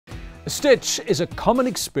stitch is a common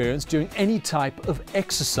experience during any type of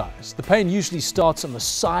exercise. The pain usually starts on the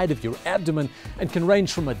side of your abdomen and can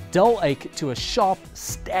range from a dull ache to a sharp,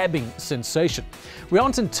 stabbing sensation. We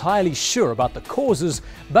aren't entirely sure about the causes,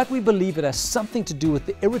 but we believe it has something to do with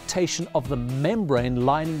the irritation of the membrane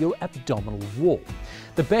lining your abdominal wall.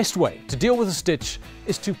 The best way to deal with a stitch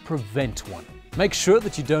is to prevent one. Make sure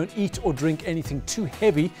that you don't eat or drink anything too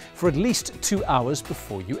heavy for at least 2 hours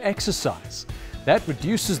before you exercise. That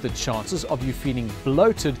reduces the chances of you feeling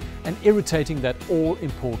bloated and irritating that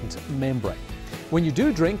all-important membrane. When you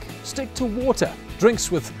do drink, stick to water. Drinks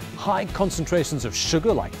with high concentrations of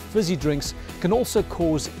sugar, like fizzy drinks, can also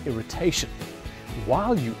cause irritation.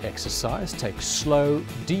 While you exercise, take slow,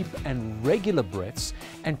 deep and regular breaths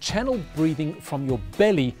and channel breathing from your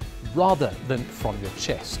belly rather than from your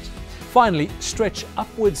chest. Finally, stretch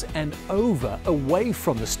upwards and over away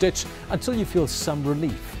from the stitch until you feel some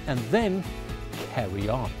relief, and then carry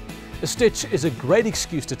on. A stitch is a great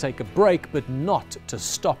excuse to take a break, but not to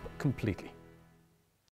stop completely.